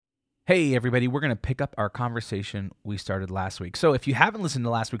Hey, everybody, we're going to pick up our conversation we started last week. So if you haven't listened to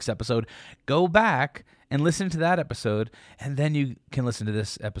last week's episode, go back and listen to that episode, and then you can listen to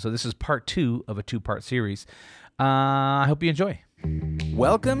this episode. This is part 2 of a 2-part series. I hope you enjoy.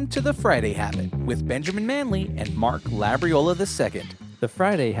 Welcome to The Friday Habit with Benjamin Manley and Mark Labriola II. The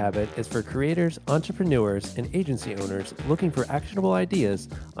Friday Habit is for creators, entrepreneurs, and agency owners looking for actionable ideas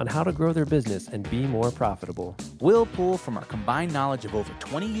on how to grow their business and be more profitable. We'll pull from our combined knowledge of over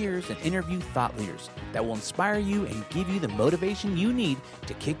 20 years and interview thought leaders that will inspire you and give you the motivation you need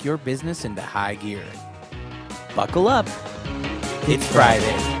to kick your business into high gear. Buckle up. It's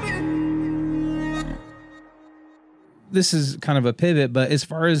Friday. This is kind of a pivot, but as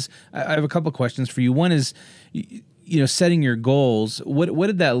far as I have a couple of questions for you. One is, setting your goals. What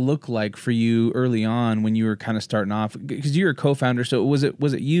did that look like for you early on when you were kind of starting off? Because you're a co-founder, so was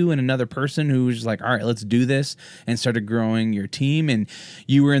it you and another person who was like, all right, let's do this, and started growing your team, and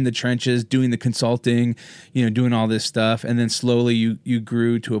you were in the trenches doing the consulting, doing all this stuff, and then slowly you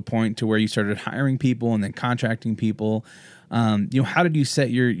grew to a point to where you started hiring people and then contracting people. How did you set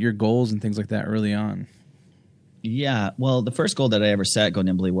your goals and things like that early on? Yeah, well, the first goal that I ever set at Go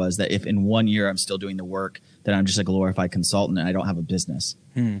Nimbly was that if in 1 year I'm still doing the work, then I'm just a glorified consultant and I don't have a business.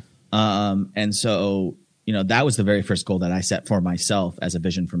 And so, that was the very first goal that I set for myself as a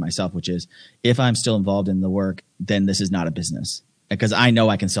vision for myself, which is if I'm still involved in the work, then this is not a business because I know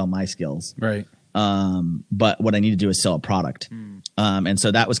I can sell my skills. Right. But what I need to do is sell a product. And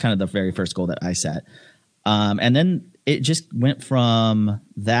so that was kind of the very first goal that I set. And then it just went from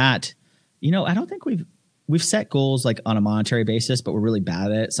that, I don't think we've set goals like on a monetary basis, but we're really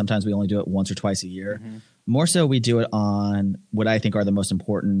bad at it. Sometimes we only do it once or twice a year. More so we do it on what I think are the most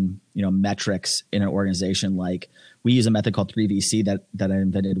important, metrics in an organization. Like we use a method called 3VC that I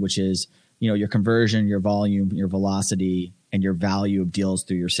invented, which is, your conversion, your volume, your velocity, and your value of deals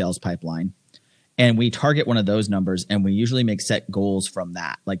through your sales pipeline. And we target one of those numbers and we usually make set goals from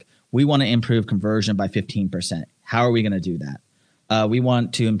that. Like we want to improve conversion by 15%. How are we going to do that? We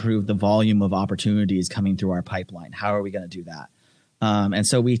want to improve the volume of opportunities coming through our pipeline. How are we going to do that? And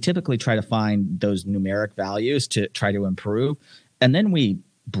so we typically try to find those numeric values to try to improve. And then we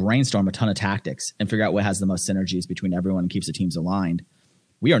brainstorm a ton of tactics and figure out what has the most synergies between everyone and keeps the teams aligned.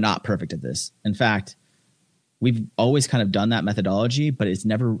 We are not perfect at this. In fact, we've always kind of done that methodology, but it's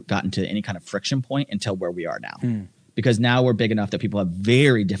never gotten to any kind of friction point until where we are now. Because now we're big enough that people have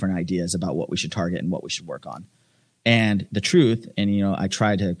very different ideas about what we should target and what we should work on. And the truth, and I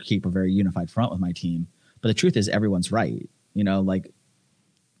try to keep a very unified front with my team, but the truth is everyone's right. Like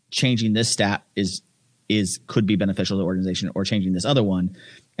changing this stat could be beneficial to the organization or changing this other one.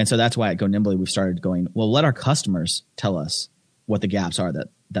 And so that's why at Go Nimbly we've started going, well, let our customers tell us what the gaps are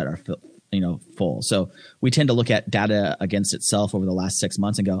that are full. So we tend to look at data against itself over the last 6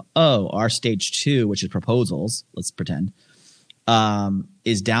 months and go, oh, our stage 2, which is proposals, let's pretend,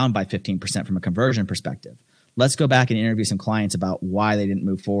 is down by 15% from a conversion perspective. Let's go back and interview some clients about why they didn't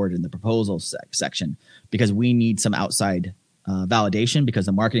move forward in the proposal section because we need some outside validation because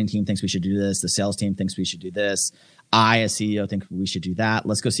the marketing team thinks we should do this. The sales team thinks we should do this. I, as CEO, think we should do that.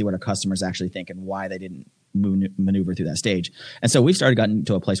 Let's go see what our customers actually think and why they didn't maneuver through that stage. And so we've started gotten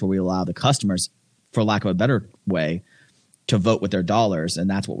to a place where we allow the customers, for lack of a better way, to vote with their dollars. And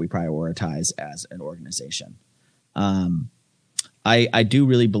that's what we prioritize as an organization. I do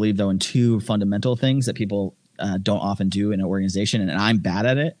really believe, though, in 2 fundamental things that people don't often do in an organization. And I'm bad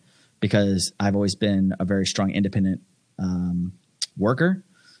at it because I've always been a very strong independent worker,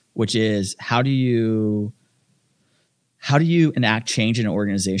 which is how do you enact change in an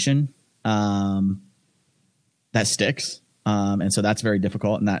organization that sticks? And so that's very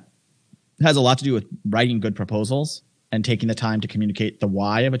difficult. And that has a lot to do with writing good proposals and taking the time to communicate the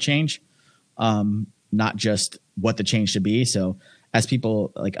why of a change, not just what the change should be. So as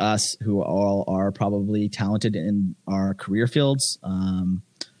people like us who all are probably talented in our career fields,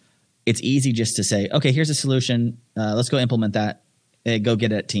 it's easy just to say, okay, here's a solution. Let's go implement that. Go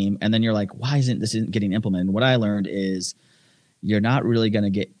get it, team. And then you're like, why isn't this getting implemented? What I learned is you're not really going to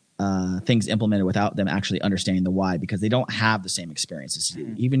get things implemented without them actually understanding the why because they don't have the same experiences.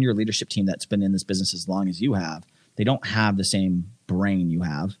 Even your leadership team that's been in this business as long as you have, they don't have the same brain you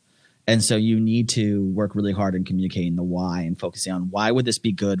have. And so you need to work really hard in communicating the why and focusing on why would this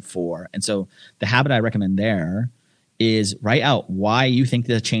be good for. And so the habit I recommend there is write out why you think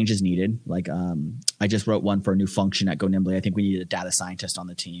the change is needed. Like I just wrote one for a new function at Go Nimbly. I think we need a data scientist on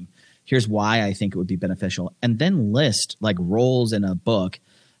the team. Here's why I think it would be beneficial. And then list like roles in a book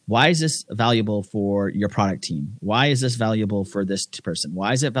Why is this valuable for your product team? Why is this valuable for this person?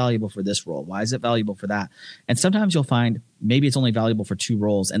 Why is it valuable for this role? Why is it valuable for that? And sometimes you'll find maybe it's only valuable for 2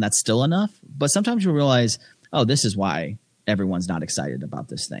 roles and that's still enough. But sometimes you'll realize, oh, this is why everyone's not excited about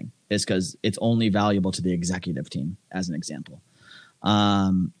this thing. It's because it's only valuable to the executive team, as an example.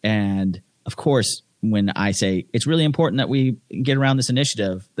 And of course, when I say it's really important that we get around this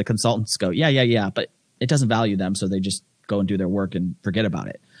initiative, the consultants go, yeah, but it doesn't value them. So they just go and do their work and forget about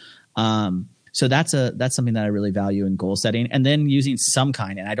it. So that's something that I really value in goal setting. And then using some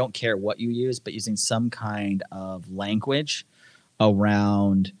kind, and I don't care what you use, but using some kind of language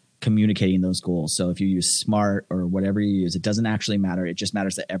around communicating those goals. So if you use SMART or whatever you use, it doesn't actually matter. It just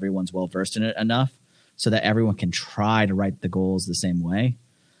matters that everyone's well versed in it enough so that everyone can try to write the goals the same way.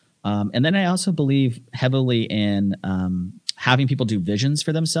 And then I also believe heavily in having people do visions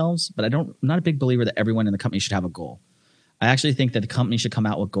for themselves, but I'm not a big believer that everyone in the company should have a goal. I actually think that the company should come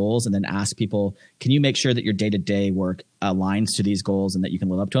out with goals and then ask people, can you make sure that your day-to-day work aligns to these goals and that you can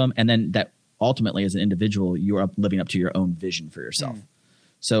live up to them? And then that ultimately as an individual, you are living up to your own vision for yourself.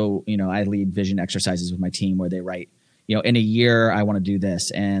 So, I lead vision exercises with my team where they write, in a year, I want to do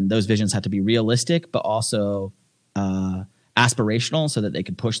this. And those visions have to be realistic, but also aspirational so that they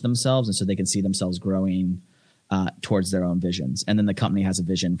can push themselves and so they can see themselves growing towards their own visions. And then the company has a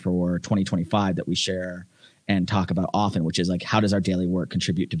vision for 2025 that we share and talk about often, which is like, how does our daily work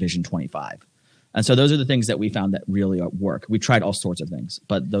contribute to Vision 25? And so those are the things that we found that really work. We tried all sorts of things,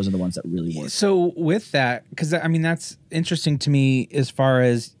 but those are the ones that really work. So with that, because that's interesting to me as far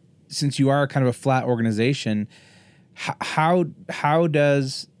as, since you are kind of a flat organization, how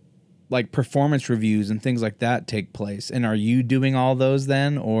does like performance reviews and things like that take place? And are you doing all those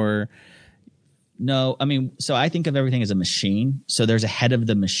then, or? No, so I think of everything as a machine. So there's a head of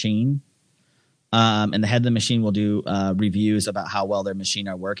the machine. And the head of the machine will do reviews about how well their machine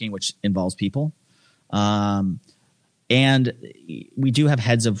are working, which involves people. And we do have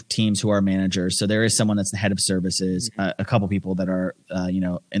heads of teams who are managers. So there is someone that's the head of services, a couple people that are,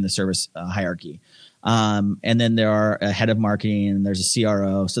 in the service hierarchy. And then there are a head of marketing and there's a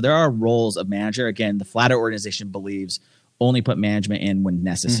CRO. So there are roles of manager. Again, the flatter organization believes only put management in when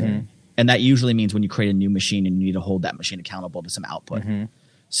necessary. Mm-hmm. And that usually means when you create a new machine and you need to hold that machine accountable to some output. Mm-hmm.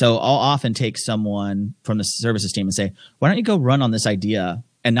 So I'll often take someone from the services team and say, why don't you go run on this idea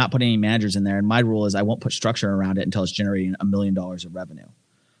and not put any managers in there? And my rule is I won't put structure around it until it's generating $1 million of revenue.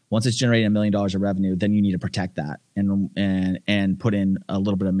 Once it's generating $1 million of revenue, then you need to protect that and put in a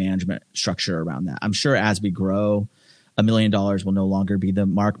little bit of management structure around that. I'm sure as we grow, $1 million will no longer be the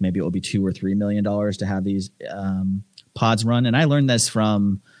mark. Maybe it will be $2 or $3 million to have these pods run. And I learned this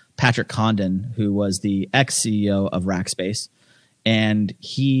from Patrick Condon, who was the ex-CEO of Rackspace. And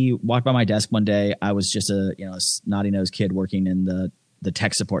he walked by my desk one day. I was just a snotty-nosed kid working in the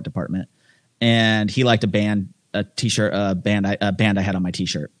tech support department, and he liked a band I had on my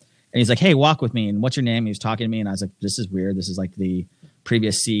T-shirt. And he's like, "Hey, walk with me." And what's your name? He was talking to me, and I was like, "This is weird. This is like the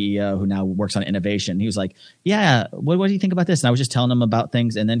previous CEO who now works on innovation." He was like, "Yeah, what do you think about this?" And I was just telling him about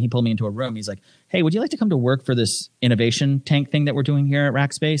things, and then he pulled me into a room. He's like, "Hey, would you like to come to work for this innovation tank thing that we're doing here at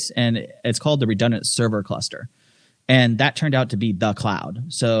Rackspace? And it's called the Redundant Server Cluster." And that turned out to be the cloud.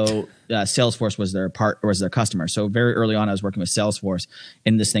 So Salesforce was their customer. So very early on, I was working with Salesforce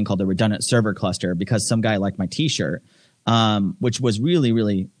in this thing called the Redundant Server Cluster because some guy liked my T-shirt, which was really,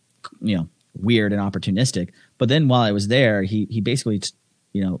 really, weird and opportunistic. But then while I was there, he basically,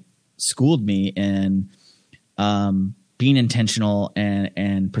 schooled me in being intentional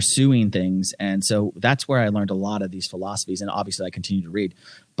and pursuing things. And so that's where I learned a lot of these philosophies. And obviously I continue to read.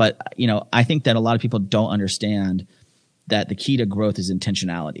 But, I think that a lot of people don't understand that the key to growth is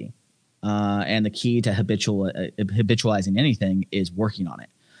intentionality. And the key to habitualizing anything is working on it.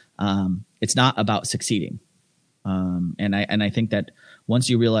 It's not about succeeding. And I think that once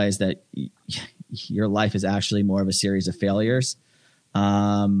you realize that your life is actually more of a series of failures,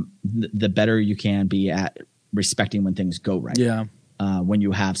 the better you can be at respecting when things go right. Yeah. When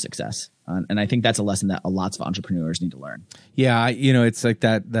you have success. And I think that's a lesson that lots of entrepreneurs need to learn. Yeah. It's like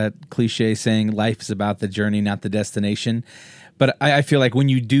that cliche saying, life is about the journey, not the destination. But I feel like when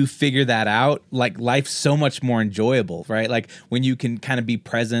you do figure that out, like life's so much more enjoyable, right? Like when you can kind of be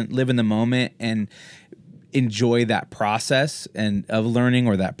present, live in the moment and enjoy that process and of learning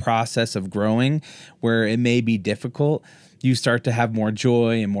or that process of growing where it may be difficult, you start to have more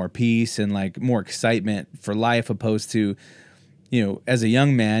joy and more peace and like more excitement for life opposed to, as a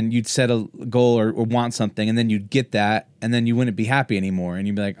young man, you'd set a goal or want something and then you'd get that and then you wouldn't be happy anymore. And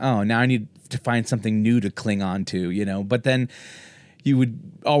you'd be like, oh, now I need to find something new to cling on to, But then you would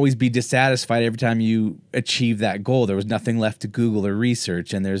always be dissatisfied every time you achieve that goal. There was nothing left to Google or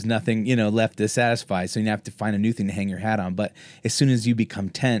research, and there's nothing, left to satisfy. So you have to find a new thing to hang your hat on. But as soon as you become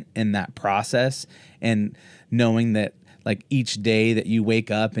content in that process and knowing that like each day that you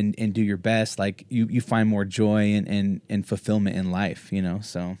wake up and do your best, like you find more joy and fulfillment in life,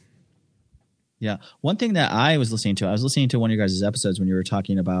 so. Yeah. One thing that I was listening to one of your guys' episodes when you were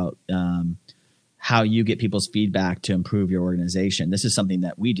talking about how you get people's feedback to improve your organization. This is something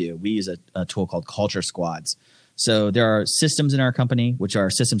that we do. We use a tool called Culture Squads. So there are systems in our company, which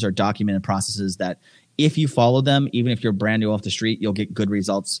are systems are documented processes that if you follow them, even if you're brand new off the street, you'll get good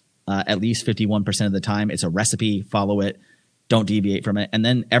results at least 51% of the time. It's a recipe, follow it, don't deviate from it. And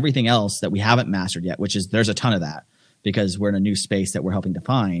then everything else that we haven't mastered yet, which is there's a ton of that because we're in a new space that we're helping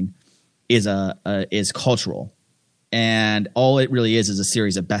define, is cultural. And all it really is a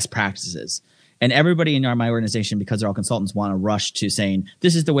series of best practices. And everybody in my organization, because they're all consultants, want to rush to saying,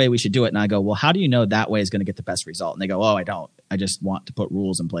 this is the way we should do it. And I go, well, how do you know that way is going to get the best result? And they go, oh, I don't. I just want to put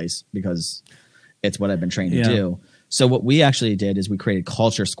rules in place because it's what I've been trained to do. So what we actually did is we created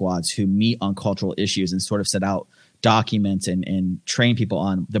culture squads who meet on cultural issues and sort of set out documents and train people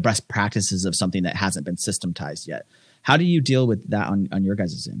on the best practices of something that hasn't been systematized yet. How do you deal with that on your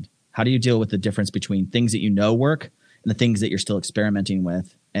guys' end? How do you deal with the difference between things that you know work and the things that you're still experimenting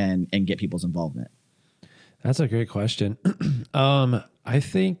with and get people's involvement? That's a great question. I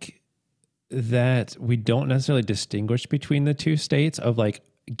think that we don't necessarily distinguish between the two states of like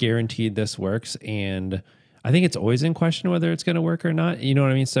guaranteed this works, and I think it's always in question whether it's going to work or not. You know what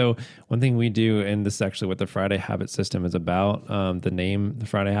I mean? So one thing we do, and this is actually what the Friday Habit system is about, the name, the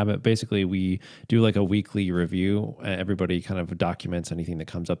Friday Habit, basically we do like a weekly review. Everybody kind of documents anything that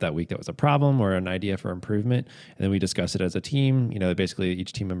comes up that week that was a problem or an idea for improvement. And then we discuss it as a team. Basically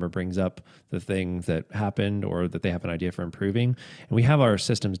each team member brings up the things that happened or that they have an idea for improving. And we have our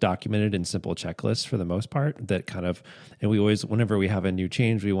systems documented in simple checklists for the most part that kind of, and we always, whenever we have a new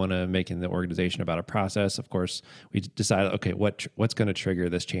change we want to make in the organization about a process, of course, we decide, okay, what's going to trigger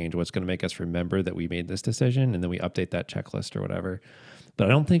this change? What's going to make us remember that we made this decision? And then we update that checklist or whatever. But I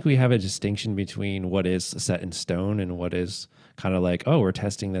don't think we have a distinction between what is set in stone and what is kind of like, oh, we're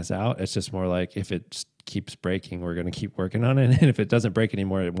testing this out. It's just more like if it keeps breaking, we're going to keep working on it. And if it doesn't break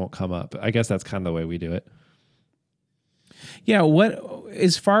anymore, it won't come up. I guess that's kind of the way we do it. Yeah.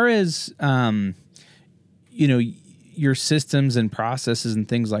 As far as, your systems and processes and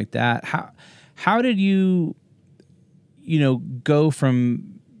things like that, how did you go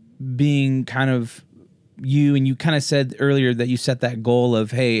from being kind of you, and you kind of said earlier that you set that goal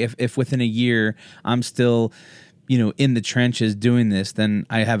of, hey, if within a year I'm still, in the trenches doing this, then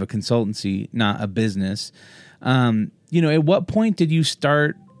I have a consultancy, not a business. At what point did you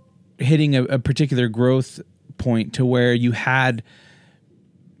start hitting a particular growth point to where you had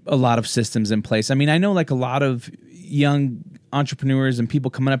a lot of systems in place? I mean, I know like a lot of young entrepreneurs and people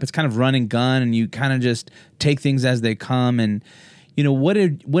coming up, it's kind of run and gun, and you kind of just take things as they come. And what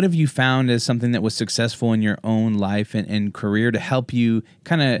have you found as something that was successful in your own life and career to help you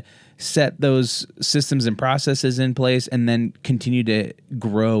kind of set those systems and processes in place and then continue to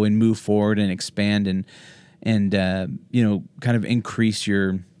grow and move forward and expand and kind of increase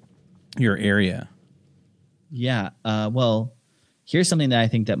your area? Yeah. Well, here's something that I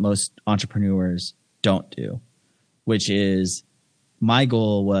think that most entrepreneurs don't do, which is my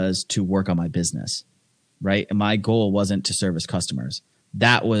goal was to work on my business, right? And my goal wasn't to service customers.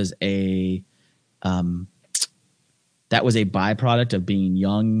 That was a byproduct of being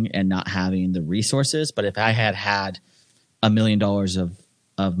young and not having the resources. But if I had $1 million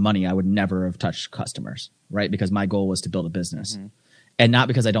of money, I would never have touched customers, right? Because my goal was to build a business. Mm-hmm. And not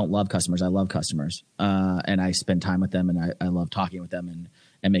because I don't love customers. I love customers. And I spend time with them, and I love talking with them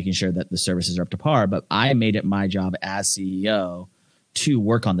and making sure that the services are up to par. But I made it my job as CEO to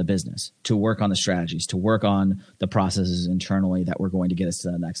work on the business, to work on the strategies, to work on the processes internally that were going to get us to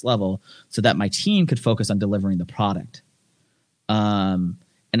the next level so that my team could focus on delivering the product. And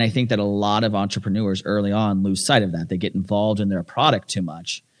I think that a lot of entrepreneurs early on lose sight of that. They get involved in their product too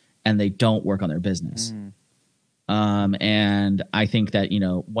much and they don't work on their business. And I think that,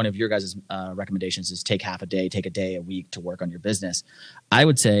 one of your guys' recommendations is take half a day, take a day a week to work on your business. I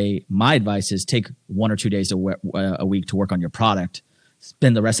would say my advice is take 1 or 2 days a week to work on your product.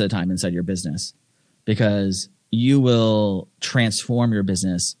 Spend the rest of the time inside your business, because you will transform your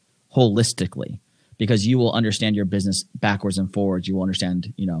business holistically, because you will understand your business backwards and forwards. You will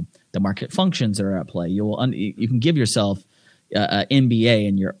understand, the market functions that are at play. You can give yourself an MBA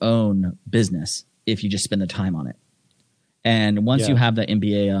in your own business if you just spend the time on it. And once you have that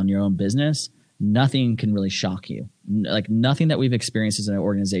MBA on your own business, nothing can really shock you. Like nothing that we've experienced as an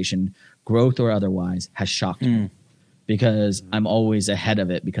organization, growth or otherwise, has shocked me, because I'm always ahead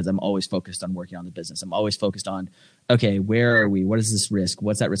of it, because I'm always focused on working on the business. I'm always focused on, okay, where are we? What is this risk?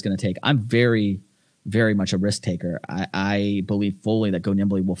 What's that risk going to take? I'm very, very much a risk taker. I believe fully that Go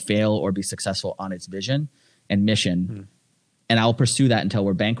Nimbly will fail or be successful on its vision and mission. And I'll pursue that until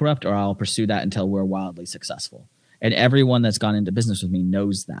we're bankrupt, or I'll pursue that until we're wildly successful. And everyone that's gone into business with me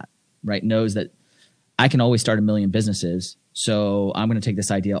knows that, right? Knows that I can always start a million businesses. So I'm going to take this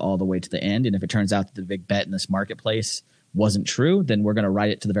idea all the way to the end. And if it turns out that the big bet in this marketplace wasn't true, then we're going to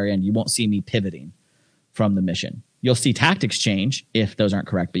ride it to the very end. You won't see me pivoting from the mission. You'll see tactics change if those aren't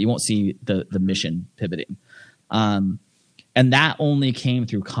correct, but you won't see the mission pivoting. And that only came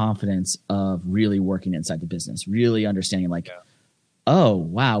through confidence of really working inside the business, really understanding oh,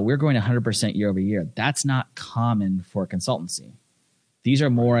 wow, we're going 100% year over year. That's not common for consultancy. These are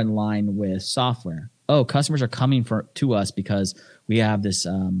more in line with software. Oh, customers are coming to us because we have this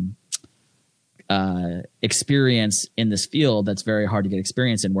experience in this field that's very hard to get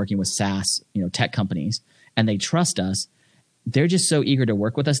experience in, working with SaaS, tech companies, and they trust us. They're just so eager to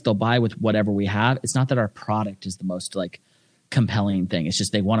work with us. They'll buy with whatever we have. It's not that our product is the most compelling thing. It's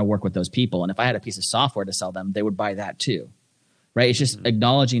just they want to work with those people. And if I had a piece of software to sell them, they would buy that too. Right? It's just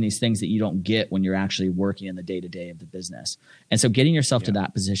acknowledging these things that you don't get when you're actually working in the day-to-day of the business. And so getting yourself to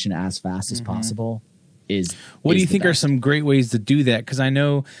that position as fast as possible is What do you think best. are some great ways to do that? Because I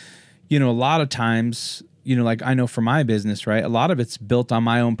know, a lot of times, I know for my business, right, a lot of it's built on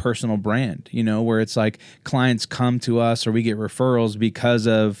my own personal brand, where it's like clients come to us or we get referrals because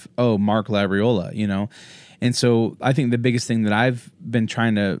of, Mark Labriola, And so I think the biggest thing that I've been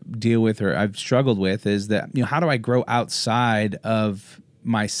trying to deal with, or I've struggled with, is that, how do I grow outside of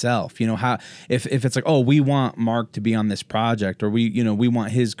myself? How, if it's like, we want Mark to be on this project, or we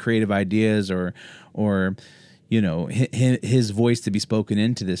want his creative ideas, or his voice to be spoken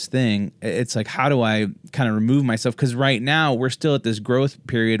into this thing. It's like, how do I kind of remove myself? Because right now we're still at this growth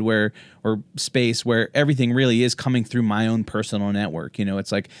period or space where everything really is coming through my own personal network.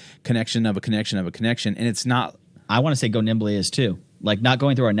 It's like connection of a connection of a connection. And it's not. I want to say Go Nimbly is too. Not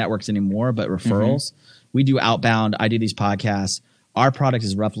going through our networks anymore, but referrals. We do outbound. I do these podcasts. Our product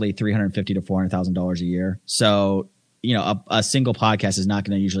is roughly $350,000 to $400,000 a year. So, a single podcast is not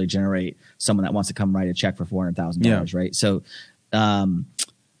going to usually generate someone that wants to come write a check for $400,000, right? So,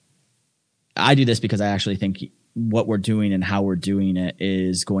 I do this because I actually think what we're doing and how we're doing it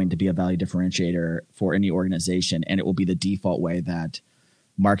is going to be a value differentiator for any organization, and it will be the default way that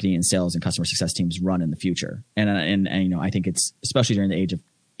marketing and sales and customer success teams run in the future. And I think it's, especially during the age of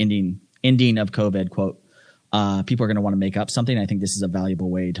ending of COVID, quote, people are going to want to make up something. I think this is a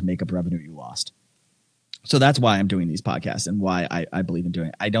valuable way to make up revenue you lost. So that's why I'm doing these podcasts and why I believe in doing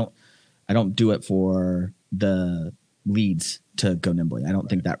it. I don't do it for the leads to Go Nimbly. I don't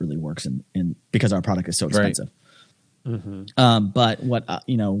think that really works in because our product is so expensive. Right. But what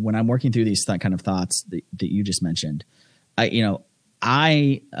when I'm working through these kind of thoughts that you just mentioned,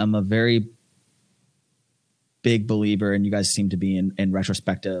 I am a very big believer, and you guys seem to be in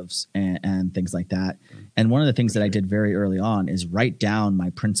retrospectives and things like that. And one of the things that I did very early on is write down my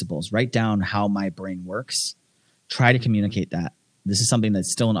principles, write down how my brain works, try to communicate that. This is something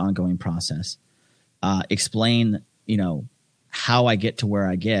that's still an ongoing process. Explain, how I get to where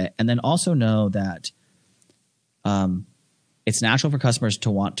I get, and then also know that it's natural for customers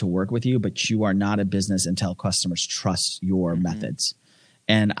to want to work with you, but you are not a business until customers trust your methods.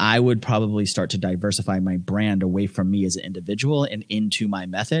 And I would probably start to diversify my brand away from me as an individual and into my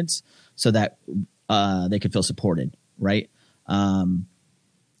methods so that they could feel supported, right? That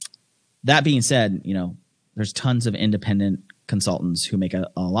being said, there's tons of independent consultants who make a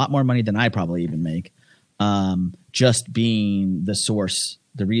lot more money than I probably even make, just being the source,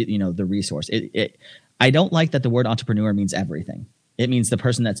 the resource. I don't like that the word entrepreneur means everything. It means the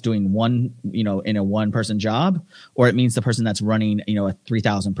person that's doing one, in a one person job, or it means the person that's running, a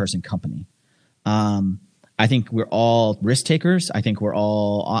 3,000 person company. I think we're all risk takers. I think we're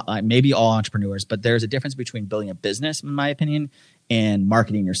all maybe all entrepreneurs, but there's a difference between building a business, in my opinion, and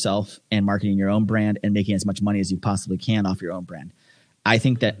marketing yourself and marketing your own brand and making as much money as you possibly can off your own brand. I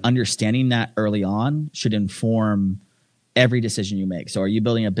think that understanding that early on should inform every decision you make. So are you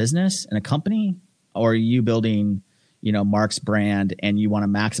building a business and a company, or are you building, Mark's brand, and you want to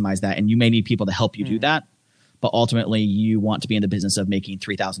maximize that, and you may need people to help you do that, but ultimately you want to be in the business of making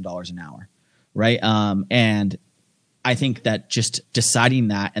 $3,000 an hour, right? And I think that just deciding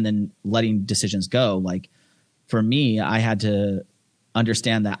that and then letting decisions go, for me, I had to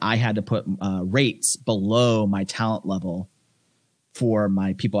understand that I had to put rates below my talent level for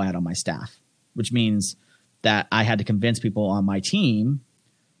my people I had on my staff, which means that I had to convince people on my team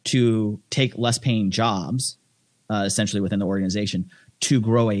to take less paying jobs, essentially within the organization, to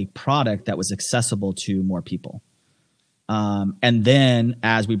grow a product that was accessible to more people. And then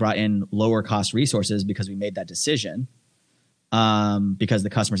as we brought in lower cost resources, because we made that decision, because the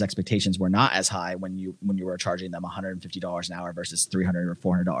customer's expectations were not as high when you were charging them $150 an hour versus $300 or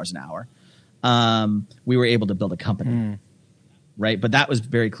 $400 an hour, we were able to build a company, right? But that was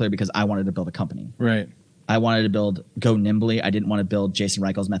very clear because I wanted to build a company. Right. I wanted to go nimbly. I didn't want to build Jason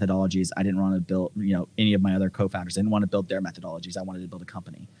Reichl's methodologies. I didn't want to build, any of my other co-founders. I didn't want to build their methodologies. I wanted to build a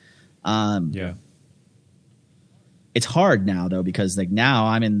company. It's hard now though, because like now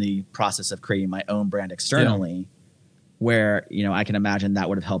I'm in the process of creating my own brand externally, where, I can imagine that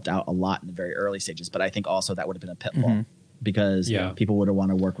would have helped out a lot in the very early stages. But I think also that would have been a pitfall because people would have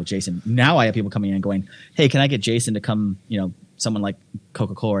want to work with Jason. Now I have people coming in and going, hey, can I get Jason to come, someone like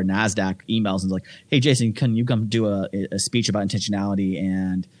Coca-Cola or NASDAQ emails and like, hey, Jason, can you come do a speech about intentionality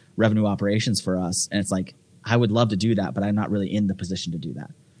and revenue operations for us? And it's like, I would love to do that, but I'm not really in the position to do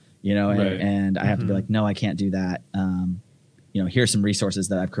that, and I have to be like, no, I can't do that. Here's some resources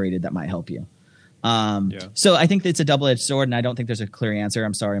that I've created that might help you. So I think it's a double-edged sword, and I don't think there's a clear answer.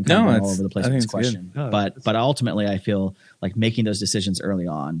 I'm sorry, I'm kind of going all over the place with this question. But ultimately, I feel like making those decisions early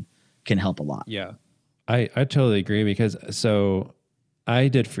on can help a lot. Yeah. I totally agree because I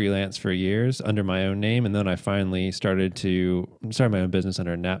did freelance for years under my own name, and then I finally started my own business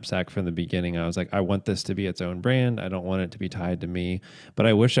under a knapsack from the beginning. I was like, I want this to be its own brand. I don't want it to be tied to me. But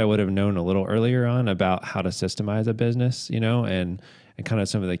I wish I would have known a little earlier on about how to systemize a business, and kind of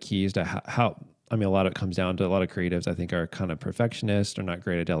some of the keys to how a lot of it comes down to a lot of creatives, I think, are kind of perfectionists or not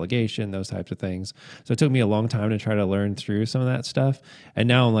great at delegation, those types of things. So it took me a long time to try to learn through some of that stuff. And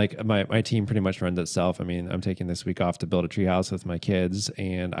now like my team pretty much runs itself. I'm taking this week off to build a treehouse with my kids,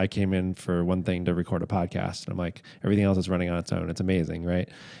 and I came in for one thing to record a podcast. And I'm like, everything else is running on its own. It's amazing, right?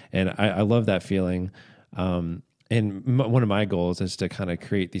 And I love that feeling. And one of my goals is to kind of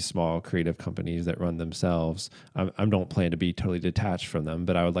create these small creative companies that run themselves. I don't plan to be totally detached from them,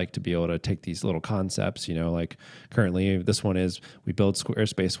 but I would like to be able to take these little concepts, like currently this one is we build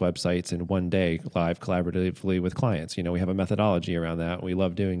Squarespace websites in one day live collaboratively with clients. We have a methodology around that. We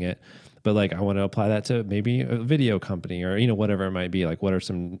love doing it. But like, I want to apply that to maybe a video company or, whatever it might be. Like, what are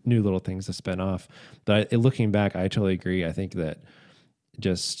some new little things to spin off? But looking back, I totally agree. I think that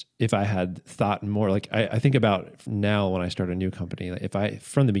just if I had thought more, like I think about now when I start a new company, if I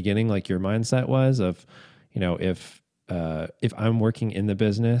from the beginning, like your mindset was of, if I'm working in the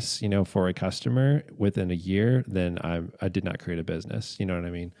business, for a customer within a year, then I did not create a business. You know what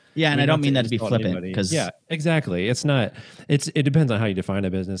I mean? Yeah, and I don't mean that to be flippant because exactly. It depends on how you define a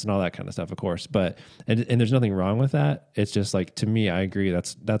business and all that kind of stuff, of course. But and there's nothing wrong with that. It's just like, to me, I agree.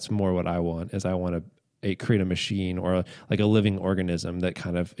 That's more what I want. Is I want to create a machine or like a living organism that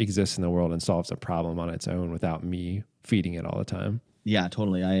kind of exists in the world and solves a problem on its own without me feeding it all the time. Yeah,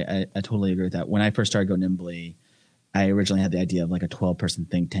 totally. I totally agree with that. When I first started Go Nimbly, I originally had the idea of like a 12-person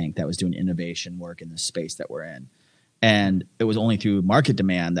think tank that was doing innovation work in the space that we're in. And it was only through market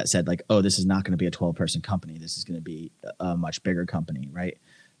demand that said like, oh, this is not going to be a 12-person company. This is going to be a much bigger company, right?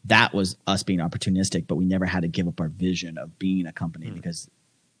 That was us being opportunistic, but we never had to give up our vision of being a company because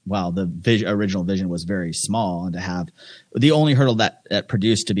the original vision was very small, and to have the only hurdle that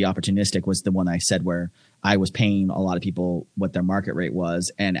produced to be opportunistic was the one I said where I was paying a lot of people what their market rate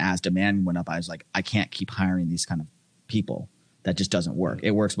was. And as demand went up, I was like, I can't keep hiring these kind of people. That just doesn't work.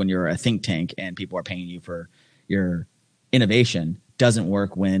 It works when you're a think tank and people are paying you for your innovation. Doesn't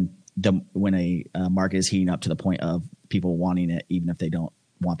work when a market is heating up to the point of people wanting it, even if they don't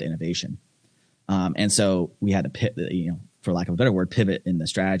want the innovation. And so we had to pivot, for lack of a better word, pivot in the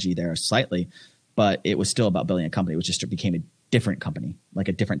strategy there slightly, but it was still about building a company, which just became a different company, like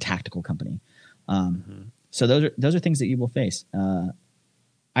a different tactical company. So those are things that you will face.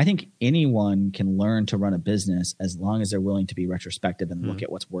 I think anyone can learn to run a business as long as they're willing to be retrospective and look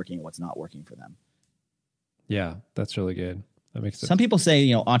at what's working and what's not working for them. Yeah, that's really good. That makes sense. Some people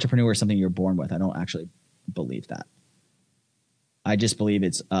say, entrepreneur is something you're born with. I don't actually believe that. I just believe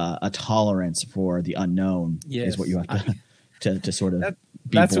it's a tolerance for the unknown is what you have to sort of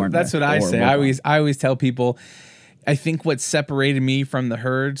be born with. That's what I say. I always tell people, I think what separated me from the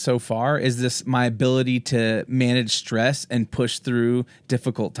herd so far is my ability to manage stress and push through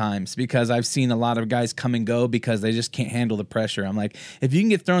difficult times, because I've seen a lot of guys come and go because they just can't handle the pressure. I'm like, if you can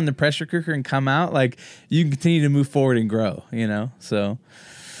get thrown in the pressure cooker and come out, like, you can continue to move forward and grow, So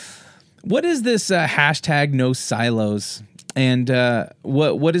What is this hashtag no silos? And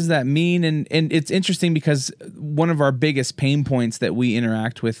what does that mean? And it's interesting because one of our biggest pain points that we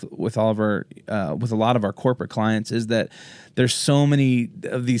interact with all of our with a lot of our corporate clients is that there's so many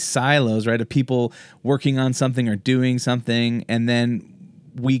of these silos, right? Of people working on something or doing something, and then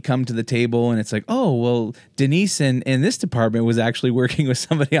we come to the table and it's like, oh, well, Denise in this department was actually working with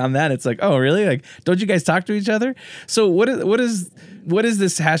somebody on that. It's like, oh, really? Like, don't you guys talk to each other? So what is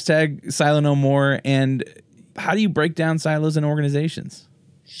this hashtag silo no more, and how do you break down silos in organizations?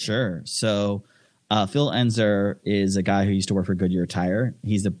 Sure. So Phil Enzer is a guy who used to work for Goodyear Tire.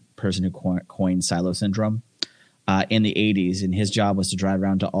 He's the person who coined silo syndrome in the 80s. And his job was to drive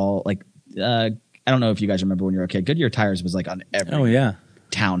around to all, like, I don't know if you guys remember when you were a kid. Goodyear Tires was like on every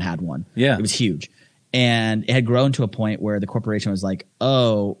town had one. Yeah. It was huge. And it had grown to a point where the corporation was like,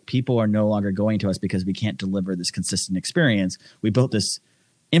 oh, people are no longer going to us because we can't deliver this consistent experience. We built this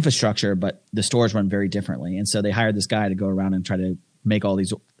infrastructure, but the stores run very differently. And so they hired this guy to go around and try to make all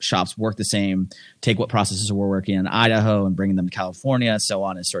these shops work the same, take what processes were working in Idaho and bring them to California, so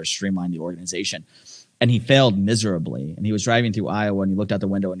on, and sort of streamline the organization. And he failed miserably. And he was driving through Iowa and he looked out the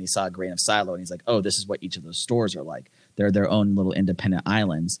window and he saw a grain of silo. And he's like, oh, this is what each of those stores are like. They're their own little independent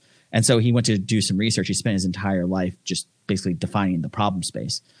islands. And so he went to do some research. He spent his entire life just basically defining the problem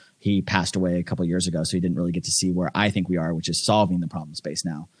space. He passed away a couple of years ago, so he didn't really get to see where I think we are, which is solving the problem space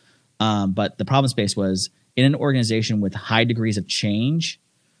now. But the problem space was in an organization with high degrees of change.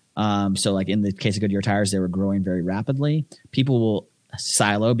 So like in the case of Goodyear Tires, they were growing very rapidly. People will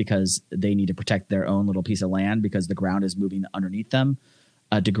silo because they need to protect their own little piece of land because the ground is moving underneath them.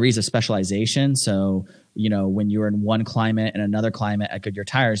 Degrees of specialization. So, you know, when you're in one climate and another climate at Goodyear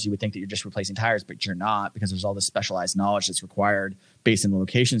Tires, you would think that you're just replacing tires, but you're not, because there's all this specialized knowledge that's required based on the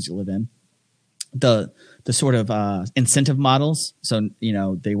locations you live in. The sort of incentive models. So, you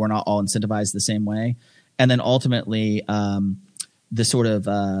know, they were not all incentivized the same way. And then ultimately the sort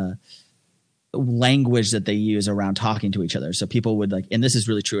of language that they use around talking to each other. So people would like, and this is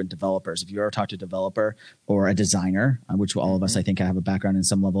really true in developers. If you ever talk to a developer or a designer, which all of us, I think, have a background in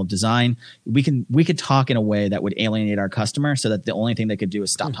some level of design, we could talk in a way that would alienate our customer so that the only thing they could do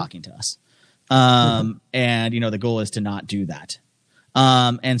is stop talking to us. And, you know, the goal is to not do that.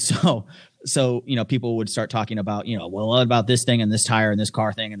 And so, you know, people would start talking about, you know, well, what about this thing and this tire and this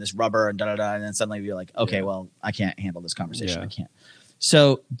car thing and this rubber and da-da-da. And then suddenly you're like, okay, well, I can't handle this conversation. Yeah. I can't.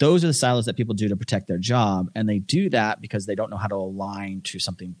 So those are the silos that people do to protect their job. And they do that because they don't know how to align to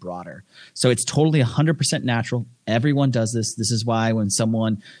something broader. So it's totally 100% natural. Everyone does this. This is why when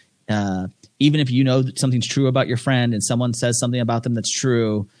someone, even if you know that something's true about your friend and someone says something about them that's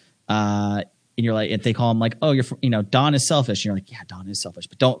true, and you're like, if they call them like, oh, Don is selfish. And you're like, yeah, Don is selfish,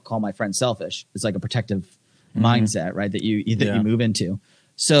 but don't call my friend selfish. It's like a protective mindset, right? That you move into.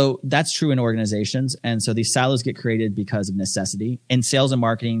 So that's true in organizations. And so these silos get created because of necessity. In sales and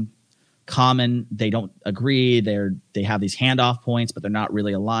marketing, common, they don't agree. They have these handoff points, but they're not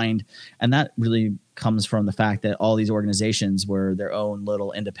really aligned. And that really comes from the fact that all these organizations were their own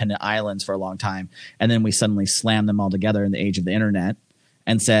little independent islands for a long time. And then we suddenly slammed them all together in the age of the internet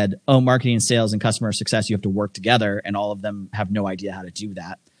and said, oh, marketing, sales, and customer success, you have to work together. And all of them have no idea how to do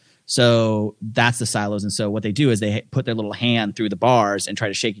that. So that's the silos. And so what they do is they put their little hand through the bars and try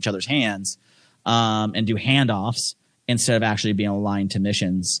to shake each other's hands and do handoffs instead of actually being aligned to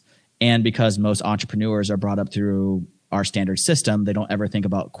missions. And because most entrepreneurs are brought up through our standard system, they don't ever think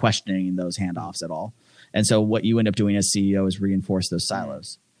about questioning those handoffs at all. And so what you end up doing as CEO is reinforce those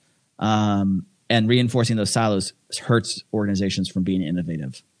silos. And reinforcing those silos hurts organizations from being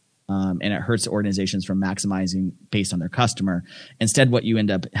innovative. And it hurts organizations from maximizing based on their customer. Instead, what you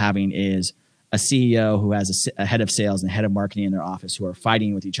end up having is a CEO who has a head of sales and a head of marketing in their office who are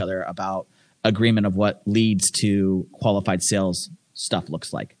fighting with each other about agreement of what leads to qualified sales stuff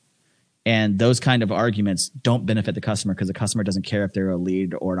looks like. And those kind of arguments don't benefit the customer because the customer doesn't care if they're a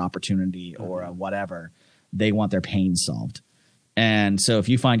lead or an opportunity or a whatever. They want their pain solved. And so if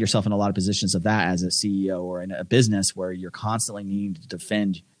you find yourself in a lot of positions of that as a CEO or in a business where you're constantly needing to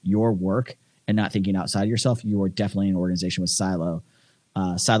defend your work and not thinking outside of yourself, you are definitely in an organization with silo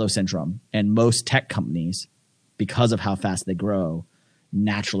syndrome. And most tech companies, because of how fast they grow,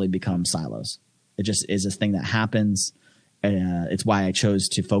 naturally become silos. It just is a thing that happens. It's why I chose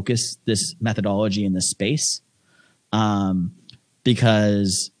to focus this methodology in this space.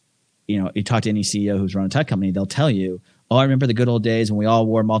 Because, you know, you talk to any CEO who's run a tech company, they'll tell you, oh, I remember the good old days when we all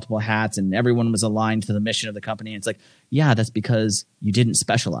wore multiple hats and everyone was aligned to the mission of the company. And it's like, yeah, that's because you didn't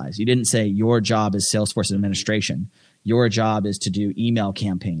specialize. You didn't say your job is Salesforce administration. Your job is to do email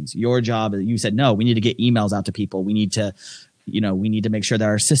campaigns. Your job, you said, no, we need to get emails out to people. We need to we need to make sure that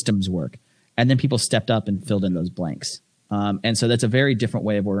our systems work. And then people stepped up and filled in those blanks. And so that's a very different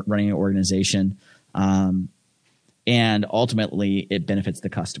way of running an organization. And ultimately it benefits the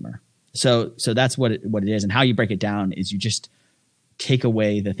customer. So that's what it is. And how you break it down is you just take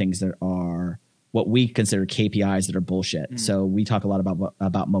away the things that are what we consider KPIs that are bullshit. So we talk a lot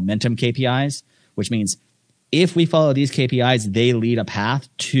about momentum KPIs, which means if we follow these KPIs, they lead a path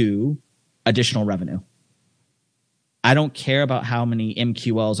to additional revenue. I don't care about how many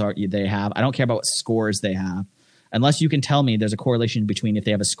MQLs they have. I don't care about what scores they have. Unless you can tell me there's a correlation between if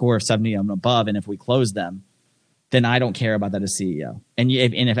they have a score of 70 and above and if we close them, then I don't care about that as CEO. And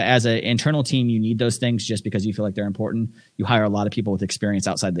if as an internal team you need those things just because you feel like they're important, you hire a lot of people with experience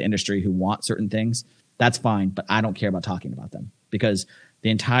outside the industry who want certain things, that's fine. But I don't care about talking about them because the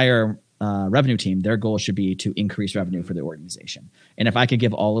entire revenue team, their goal should be to increase revenue for the organization. And if I could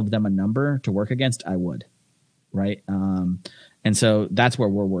give all of them a number to work against, I would. Right. And so that's where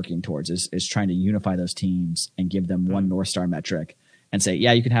we're working towards is trying to unify those teams and give them one North Star metric and say,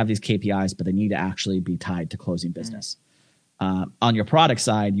 yeah, you can have these KPIs, but they need to actually be tied to closing business. On your product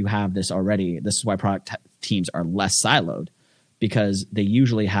side, you have this already. This is why product teams are less siloed because they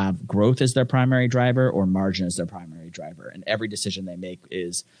usually have growth as their primary driver or margin as their primary driver. And every decision they make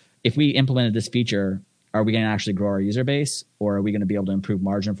is, if we implemented this feature, are we going to actually grow our user base or are we going to be able to improve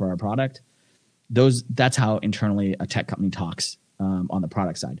margin for our product? That's how internally a tech company talks on the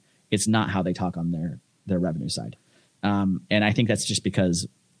product side. It's not how they talk on their revenue side. And I think that's just because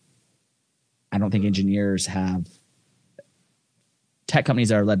I don't think tech companies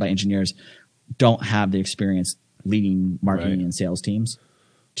that are led by engineers don't have the experience leading marketing and sales teams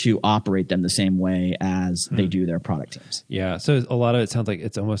to operate them the same way as they do their product teams. Yeah. So a lot of it sounds like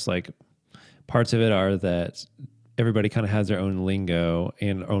it's almost like parts of it are that everybody kind of has their own lingo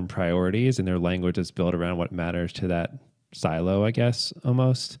and their own priorities, and their language is built around what matters to that silo, I guess,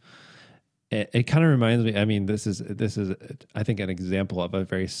 almost. It kind of reminds me, I mean, this is I think, an example of a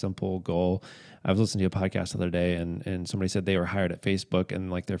very simple goal. I was listening to a podcast the other day, and somebody said they were hired at Facebook,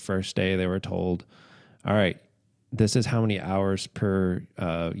 and like their first day they were told, all right, this is how many hours per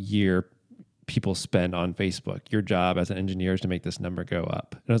year people spend on Facebook. Your job as an engineer is to make this number go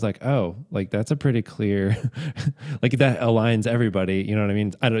up. And I was like, oh, like that's a pretty clear, like that aligns everybody. You know what I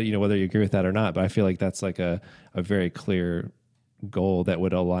mean? I don't, whether you agree with that or not, but I feel like that's like a very clear goal that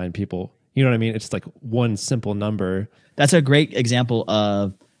would align people. You know what I mean? It's like one simple number. That's a great example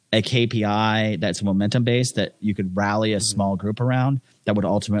of a KPI that's momentum based that you could rally a small group around that would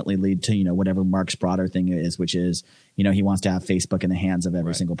ultimately lead to, whatever Mark's broader thing is, which is, he wants to have Facebook in the hands of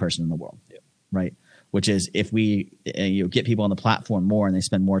every single person in the world. Yep. Right. Which is if we get people on the platform more and they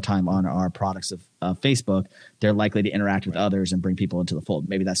spend more time on our products of Facebook, they're likely to interact with others and bring people into the fold.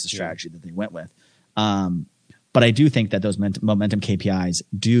 Maybe that's the strategy that they went with. But I do think that those momentum KPIs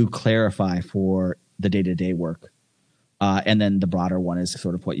do clarify for the day-to-day work. And then the broader one is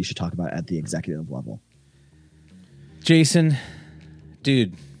sort of what you should talk about at the executive level. Jason,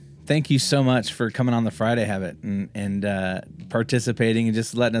 dude, thank you so much for coming on the Friday Habit and participating and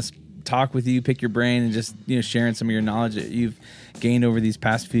just letting us talk with you, pick your brain, and just sharing some of your knowledge that you've gained over these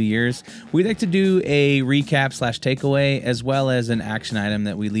past few years. We'd like to do a recap/takeaway as well as an action item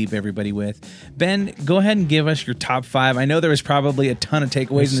that we leave everybody with. Ben, go ahead and give us your top 5. I know there was probably a ton of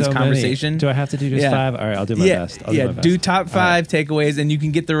takeaways in this conversation. Many. Do I have to do just 5? All right, I'll do my best. Do top 5 takeaways, and you can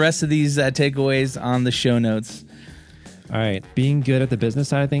get the rest of these takeaways on the show notes. All right. Being good at the business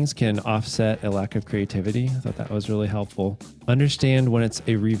side of things can offset a lack of creativity. I thought that was really helpful. Understand when it's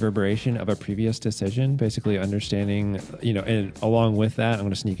a reverberation of a previous decision, basically understanding, and along with that, I'm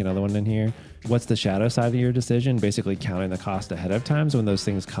going to sneak another one in here. What's the shadow side of your decision? Basically counting the cost ahead of time. So when those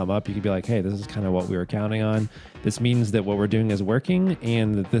things come up, you could be like, hey, this is kind of what we were counting on. This means that what we're doing is working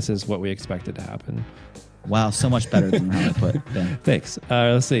and that this is what we expected to happen. Wow, so much better than how I put. Ben. Thanks.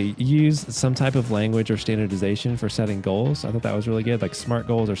 Let's see. Use some type of language or standardization for setting goals. I thought that was really good, like SMART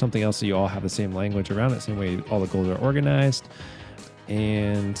goals or something else so you all have the same language around it, same way all the goals are organized.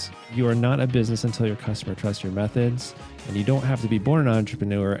 And you are not a business until your customer trusts your methods. And you don't have to be born an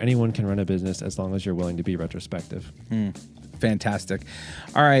entrepreneur. Anyone can run a business as long as you're willing to be retrospective. Fantastic.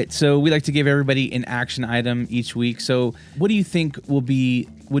 All right. So we like to give everybody an action item each week. So what do you think would be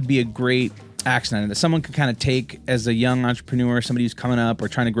a great action item that someone could kind of take as a young entrepreneur, somebody who's coming up or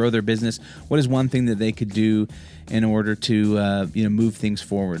trying to grow their business? What is one thing that they could do in order to move things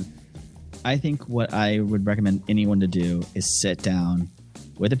forward? I think what I would recommend anyone to do is sit down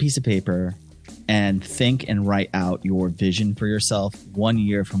with a piece of paper and think and write out your vision for yourself 1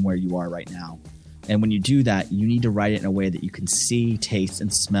 year from where you are right now. And when you do that, you need to write it in a way that you can see, taste,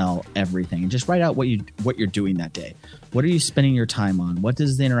 and smell everything. And just write out what you're doing that day. What are you spending your time on? What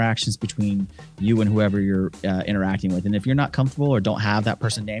is the interactions between you and whoever you're interacting with? And if you're not comfortable or don't have that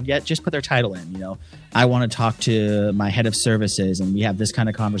person named yet, just put their title in. You know, I want to talk to my head of services, and we have this kind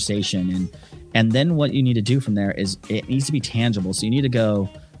of conversation. And then what you need to do from there is it needs to be tangible. So you need to go,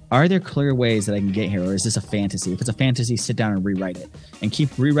 are there clear ways that I can get here, or is this a fantasy? If it's a fantasy, sit down and rewrite it, and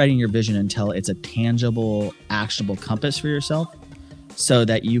keep rewriting your vision until it's a tangible, actionable compass for yourself, so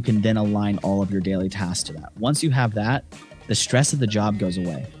that you can then align all of your daily tasks to that. Once you have that, the stress of the job goes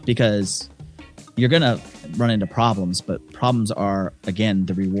away, because you're going to run into problems, but problems are, again,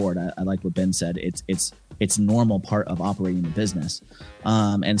 the reward. I like what Ben said. It's normal part of operating the business.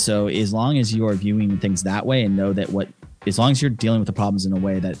 And so as long as you are viewing things that way and know that as long as you're dealing with the problems in a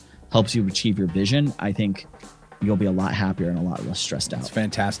way that helps you achieve your vision, I think you'll be a lot happier and a lot less stressed out. That's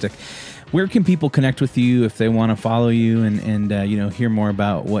fantastic. Where can people connect with you if they want to follow you and hear more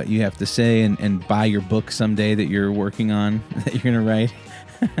about what you have to say and buy your book someday that you're working on, that you're going to write?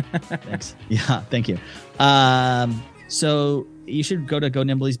 Thanks. Yeah, thank you. So you should go to Go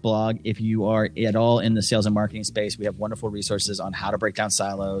Nimbly's blog. If you are at all in the sales and marketing space, we have wonderful resources on how to break down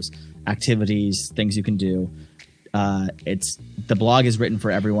silos, activities, things you can do. The blog is written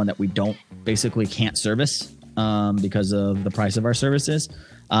for everyone that we can't service because of the price of our services.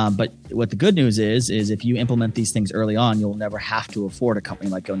 But what the good news is if you implement these things early on, you'll never have to afford a company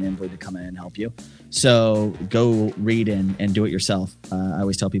like Go Nimbly to come in and help you. So go read and do it yourself. I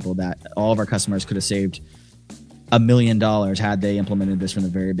always tell people that all of our customers could have saved $1 million had they implemented this from the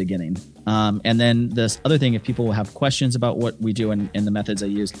very beginning. And then this other thing, if people have questions about what we do and the methods I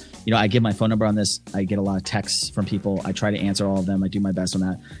use, I give my phone number on this. I get a lot of texts from people. I try to answer all of them. I do my best on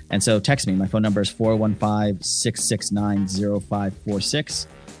that. And so text me. My phone number is 415-669-0546.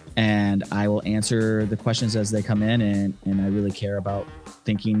 And I will answer the questions as they come in. And I really care about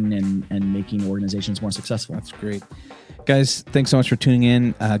thinking and making organizations more successful. That's great. Guys, thanks so much for tuning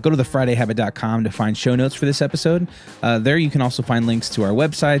in. Go to thefridayhabit.com to find show notes for this episode. There you can also find links to our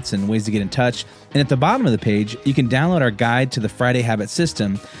websites and ways to get in touch. And at the bottom of the page, you can download our guide to the Friday Habit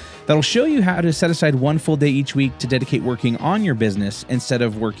System that'll show you how to set aside one full day each week to dedicate working on your business instead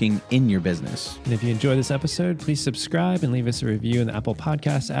of working in your business. And if you enjoyed this episode, please subscribe and leave us a review in the Apple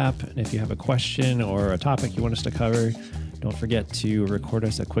Podcast app. And if you have a question or a topic you want us to cover, don't forget to record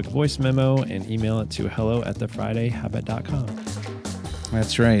us a quick voice memo and email it to hello@thefridayhabit.com.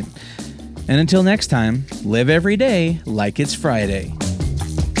 That's right. And until next time, live every day like it's Friday.